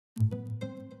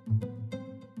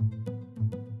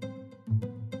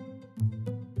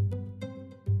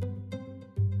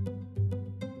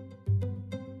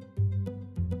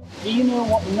Do you know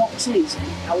what NOx is and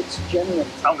how it's generated?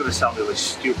 I'm going to sound really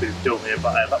stupid and dumb here,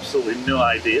 but I have absolutely no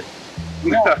idea.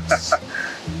 NOx,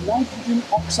 nitrogen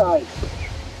oxide.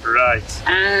 Right.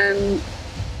 And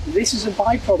this is a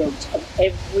byproduct of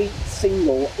every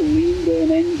single lean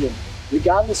burn engine,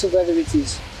 regardless of whether it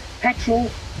is petrol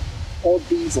or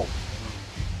diesel.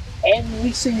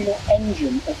 Every single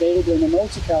engine available in a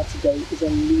motor car today is a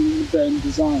lean burn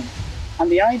design.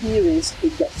 And the idea is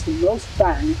it gets the most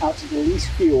bang out of the least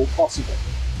fuel possible.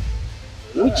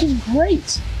 Which is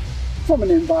great from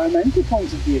an environmental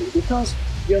point of view, because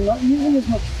you're not using as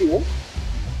much fuel,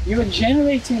 you are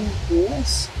generating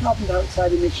less carbon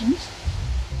dioxide emissions,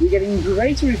 you're getting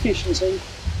greater efficiency,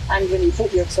 and when you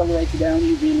put your accelerator down,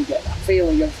 you really get that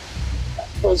feeling of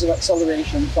buzz of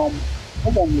acceleration from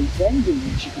a 1 litre engine,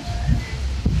 which you could,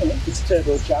 it's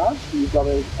turbocharged, and you've got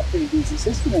a pretty decent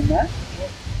system in there.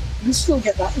 You still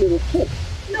get that little kick.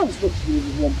 Not as much as you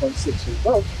do with 1.6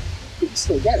 above, but you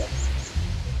still get it.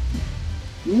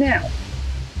 Now,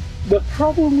 the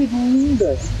problem with lean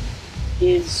burn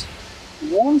is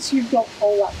once you've got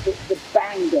all that, the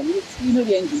bang done, you know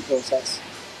the engine process.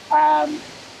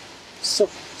 Suck,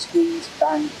 squeeze,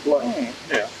 bang, blow.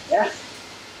 Yeah.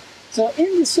 So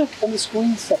in the suck and the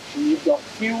squeeze section, you've got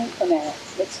fuel and air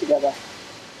mixed together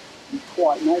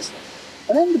quite nicely.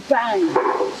 And then the bang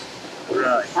goes.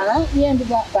 Right. And at the end of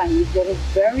that bang, you've got a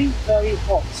very, very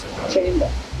hot chamber.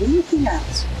 You're looking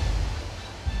at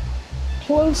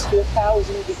close to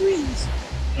 1,000 degrees.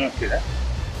 Okay.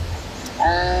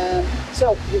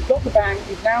 So you've got the bang,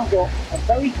 you've now got a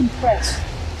very compressed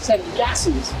set of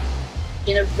gases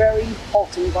in a very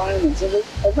hot environment of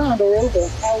around or over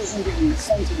 1,000 degrees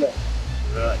centigrade.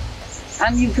 Right.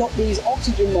 And you've got these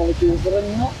oxygen molecules that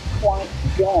are not quite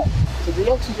gone. So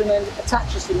the oxygen then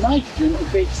attaches to nitrogen and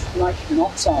creates nitrogen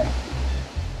oxide.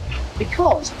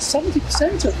 Because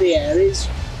 70% of the air is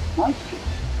nitrogen.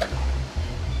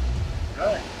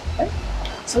 Right. Okay?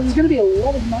 So there's going to be a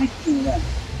lot of nitrogen there.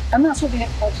 And that's what the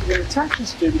oxygen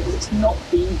attaches to, because it's not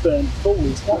being burned fully,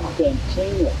 it's not burned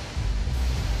cleanly.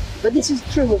 But this is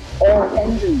true of all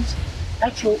engines,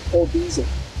 petrol or diesel.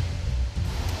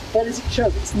 But as it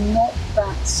shows, it's not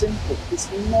that simple. It's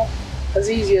not as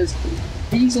easy as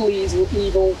diesel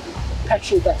evil,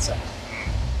 petrol better.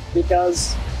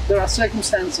 Because there are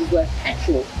circumstances where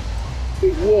petrol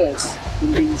is worse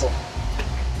than diesel.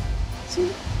 So,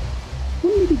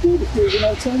 wouldn't it be good if there was an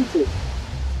alternative?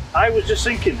 I was just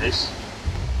thinking this.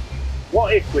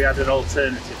 What if we had an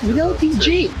alternative? With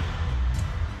LPG,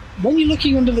 when you're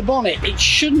looking under the bonnet, it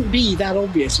shouldn't be that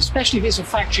obvious, especially if it's a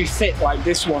factory fit like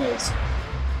this one is.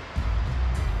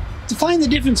 To find the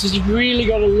differences, you've really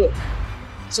got to look.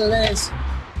 So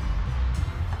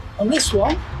on this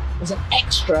one, there's an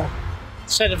extra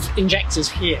set of injectors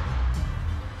here,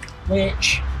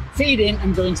 which feed in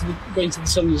and go into the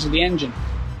cylinders of the engine.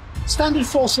 Standard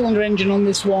 4-cylinder engine on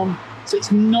this one, so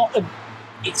it's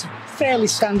a fairly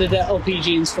standard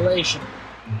LPG installation.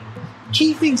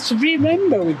 Key things to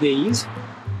remember with these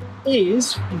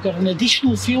is you've got an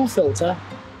additional fuel filter,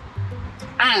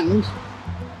 and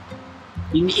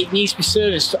it needs to be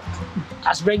serviced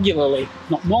as regularly,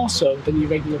 not more so than your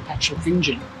regular petrol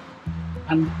engine,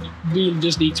 and really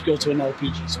does need to go to an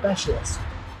LPG specialist.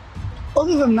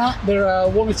 Other than that, there are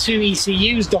 1 or 2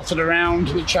 ECUs dotted around,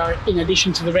 which are in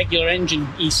addition to the regular engine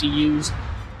ECUs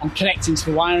and connecting to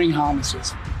the wiring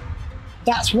harnesses.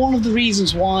 That's one of the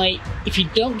reasons why, if you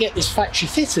don't get this factory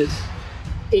fitted,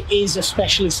 it is a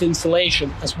specialist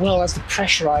installation, as well as the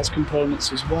pressurized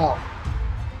components as well.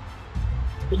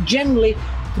 But generally,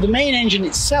 for the main engine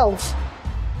itself,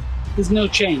 there's no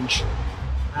change.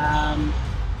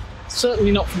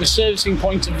 Certainly not from a servicing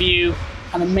point of view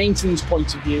and a maintenance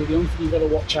point of view. The only thing you've got to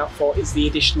watch out for is the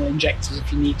additional injectors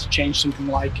if you need to change something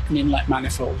like an inlet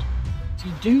manifold. So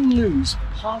you do lose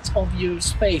part of your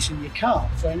space in your car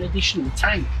for an additional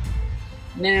tank.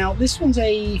 Now, this one's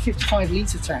a 55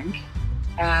 litre tank,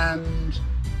 and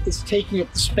it's taking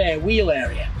up the spare wheel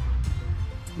area.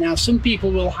 Now, some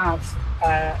people will have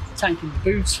a tank in the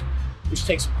boot, which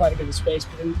takes up quite a bit of space,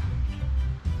 but it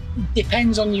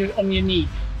depends on your need.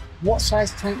 What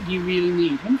size tank do you really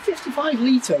need? And 55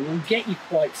 litre will get you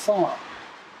quite far.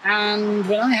 And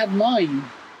when I had mine,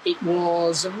 it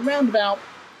was around about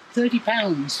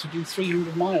 £30 to do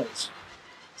 300 miles.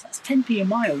 So that's 10p a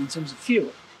mile in terms of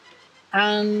fuel.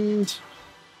 And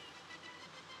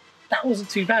that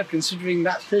wasn't too bad, considering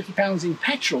that £30 in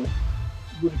petrol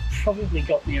would have probably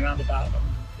got me around about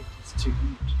 150 to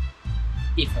 200,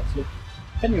 if I was lucky,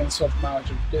 depending on the sort of mileage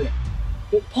I was doing.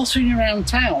 But pottering around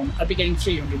town, I'd be getting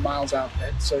 300 miles out of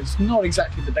it, so it's not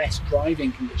exactly the best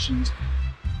driving conditions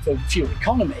for fuel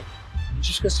economy. It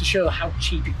just goes to show how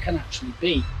cheap it can actually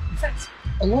be. In fact,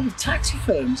 a lot of taxi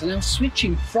firms are now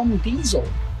switching from diesel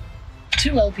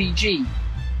to LPG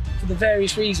for the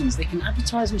various reasons. They can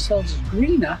advertise themselves as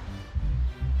greener,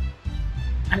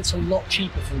 and it's a lot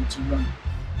cheaper for them to run.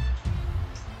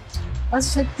 As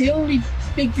I said, the only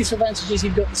big disadvantage is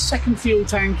you've got the second fuel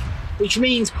tank, which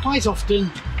means quite often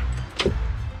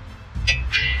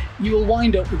you will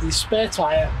wind up with the spare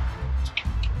tyre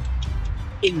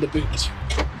in the boot,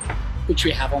 which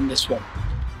we have on this one.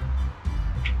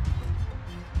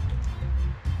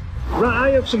 Right, I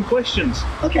have some questions.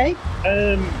 Okay.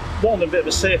 One, a bit of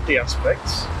a safety aspect.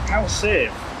 How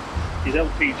safe is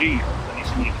LPG when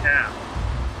it's in your car?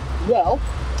 Well,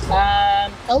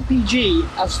 LPG,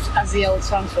 as the L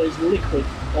stands for, is liquid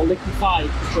or liquefied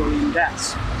petroleum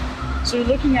gas. So we're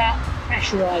looking at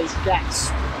pressurised gas.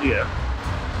 Yeah.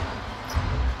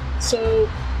 So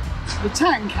the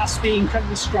tank has to be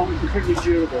incredibly strong, incredibly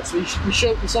durable. So we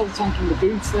saw the tank in the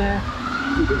boot there,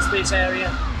 in the boot space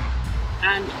area,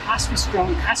 and it has to be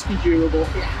strong, it has to be durable, it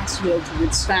has to be able to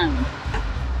withstand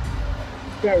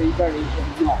very, very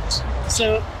heavy knocks.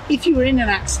 So if you were in an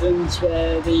accident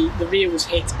where the rear was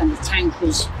hit and the tank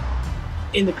was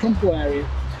in the crumple area,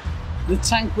 the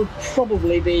tank would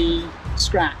probably be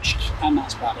scratched, and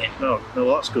that's about it. No,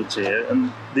 that's good to hear.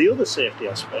 And the other safety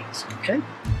aspects, Okay.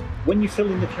 when you're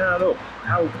filling the car up,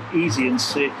 how easy and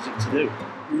safe is it to do?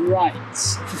 Right,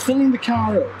 for filling the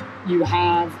car up, you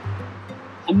have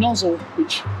a nozzle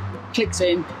which clicks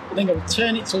in, you then got to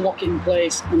turn it to lock it in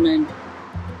place, and then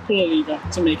pull a lever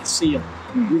to make a seal.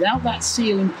 Without that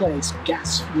seal in place,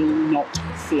 gas will not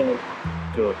flow.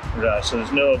 Good. Right, so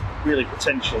there's no really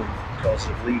potential cause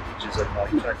of leakages and like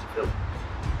trying to fill.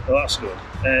 Well, that's good.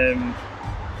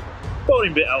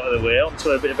 Boring bit out of the way, onto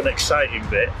a bit of an exciting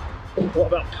bit. What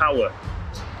about power?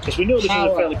 Because we know this is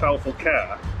a fairly powerful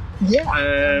car.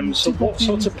 Yeah. So what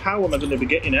sort of power am I going to be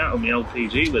getting out of my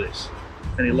LPG with this?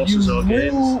 Any losses or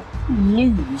gains? You will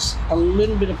lose a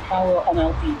little bit of power on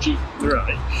LPG.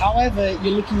 Right. However,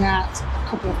 you're looking at a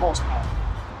couple of horsepower.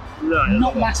 Right.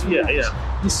 Not massive.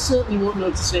 Yeah. You certainly won't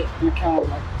notice it in a car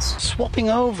like this. Swapping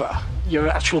over your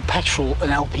actual petrol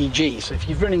and LPG. So if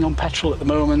you're running on petrol at the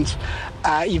moment,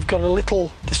 you've got a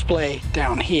little display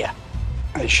down here.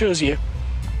 And it shows you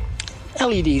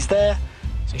LEDs there.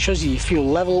 So it shows you your fuel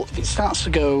level. If it starts to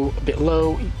go a bit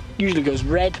low, it usually goes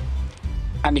red.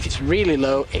 And if it's really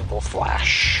low, it will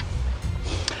flash.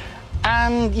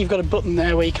 And you've got a button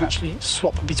there where you can actually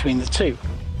swap between the two.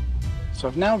 So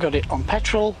I've now got it on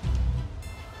petrol,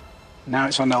 now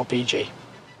it's on LPG.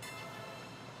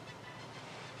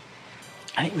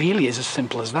 And it really is as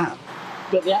simple as that.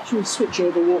 But the actual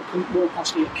switchover won't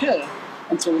actually occur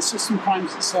until the system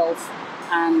primes itself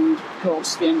and of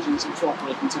course the engine's into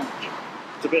operating temperature.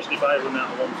 So basically if I run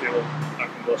out of one fuel, I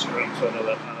can go straight to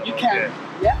another. You can,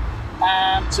 yeah.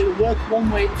 So it'll work one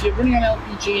way. If you're running on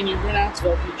LPG and you run out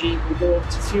of LPG, we'll go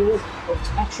over to fuel, over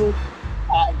to petrol.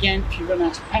 Again, if you run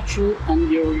out of petrol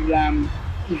and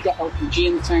you've got LPG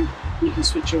in the tank, you can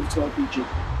switch over to LPG.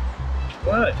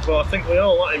 Right, well I think with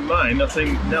all that in mind, I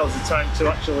think now's the time to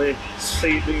actually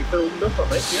see it being filled up,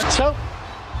 I think, yeah. So,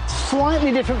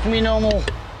 slightly different from your normal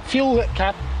fuel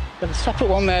cap, but a separate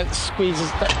one there that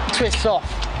squeezes, that twists off.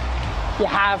 You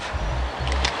have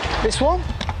this one,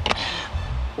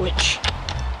 which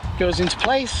goes into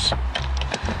place.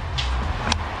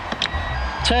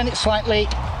 Turn it slightly,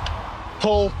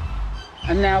 pull,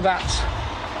 and now that's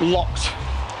locked.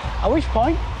 At which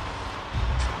point,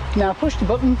 now push the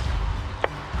button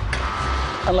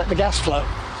and let the gas flow.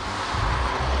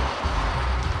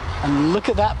 And look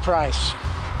at that price,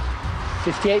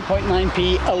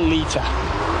 58.9p a litre.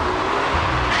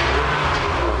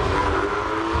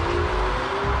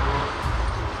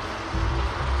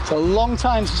 It's a long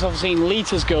time since I've seen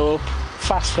litres go up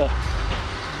faster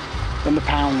than the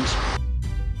pounds.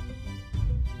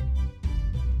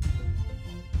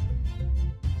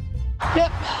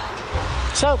 Yep,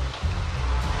 so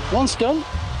once done,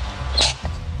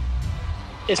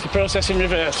 it's the process in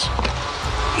reverse.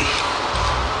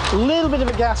 A little bit of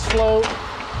a gas flow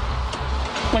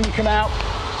when you come out,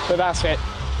 but that's it.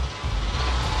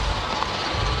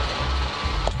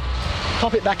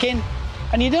 Pop it back in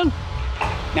and you're done.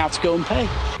 Now to go and pay.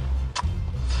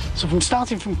 So from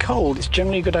starting from cold, it's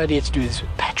generally a good idea to do this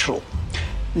with petrol.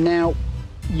 Now,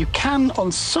 you can,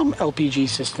 on some LPG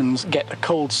systems, get a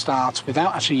cold start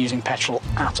without actually using petrol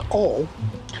at all.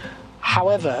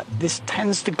 However, this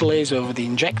tends to glaze over the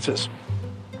injectors.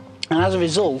 And as a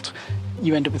result,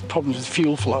 you end up with problems with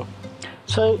fuel flow.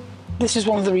 So this is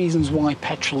one of the reasons why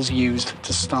petrol's used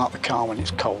to start the car when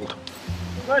it's cold.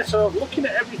 Right, so looking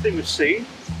at everything we've seen,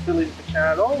 filling the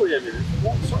car all the way in.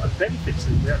 What sort of benefits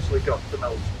have we actually got from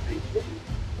LPG?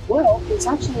 Well, it's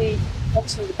actually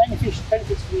obviously the benefits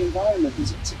for the environment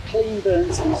is it's a clean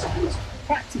burn, so it's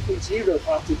practically zero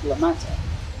particulate matter,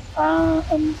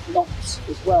 and NOx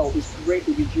as well is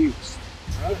greatly reduced.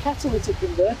 The catalytic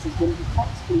converter is going to be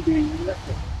practically doing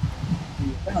nothing in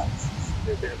your car.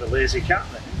 A bit of a lazy cat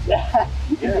then.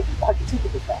 Yeah, like a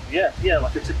typical car. Yeah,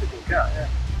 like a typical car, yeah.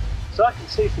 So I can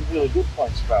see some really good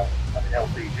points about having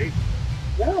LPG.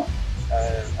 Yeah.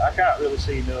 I can't really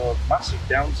see no massive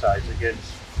downsides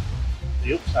against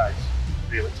the upsides,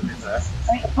 really, to be fair.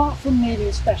 I mean, apart from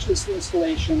needing specialist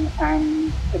installation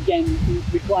and, again,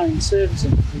 requiring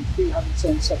servicing, we do have its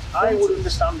own set of I would filters.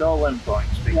 understand all them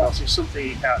points because it's something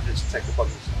you can't just take upon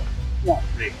yourself. Yeah.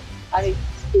 Really. And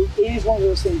it is one of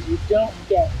those things you don't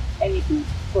get anything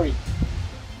for free.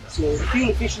 So fuel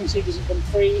efficiency doesn't come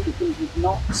free, it comes with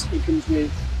NOx, it comes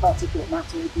with particulate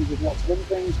matter, it comes with lots of other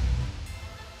things.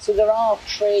 So there are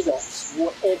trade-offs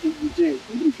whatever you do.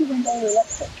 Even if you went all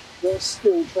electric, there are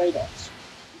still trade-offs.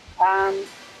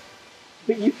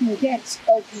 But you can get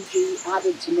LPG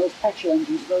added to most petrol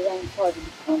engines for around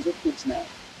 £500 upwards now.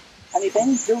 And if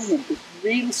any government is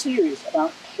really serious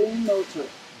about clean motoring,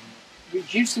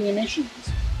 reducing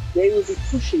emissions, they will be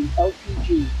pushing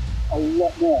LPG a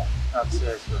lot more. I'd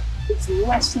say so. It's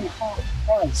less than half the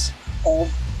price of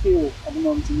fuel at the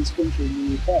moment in this country,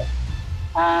 in the UK.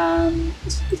 And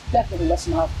it's definitely less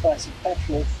than half the price of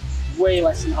petrol, way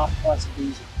less than half the price of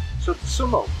diesel. So to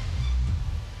sum up,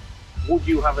 would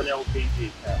you have an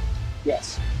LPG car?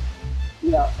 Yes,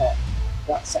 without thought,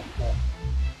 that second thought.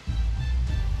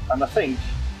 And I think,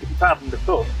 if you pardon the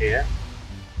pun here,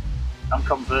 I'm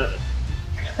converted.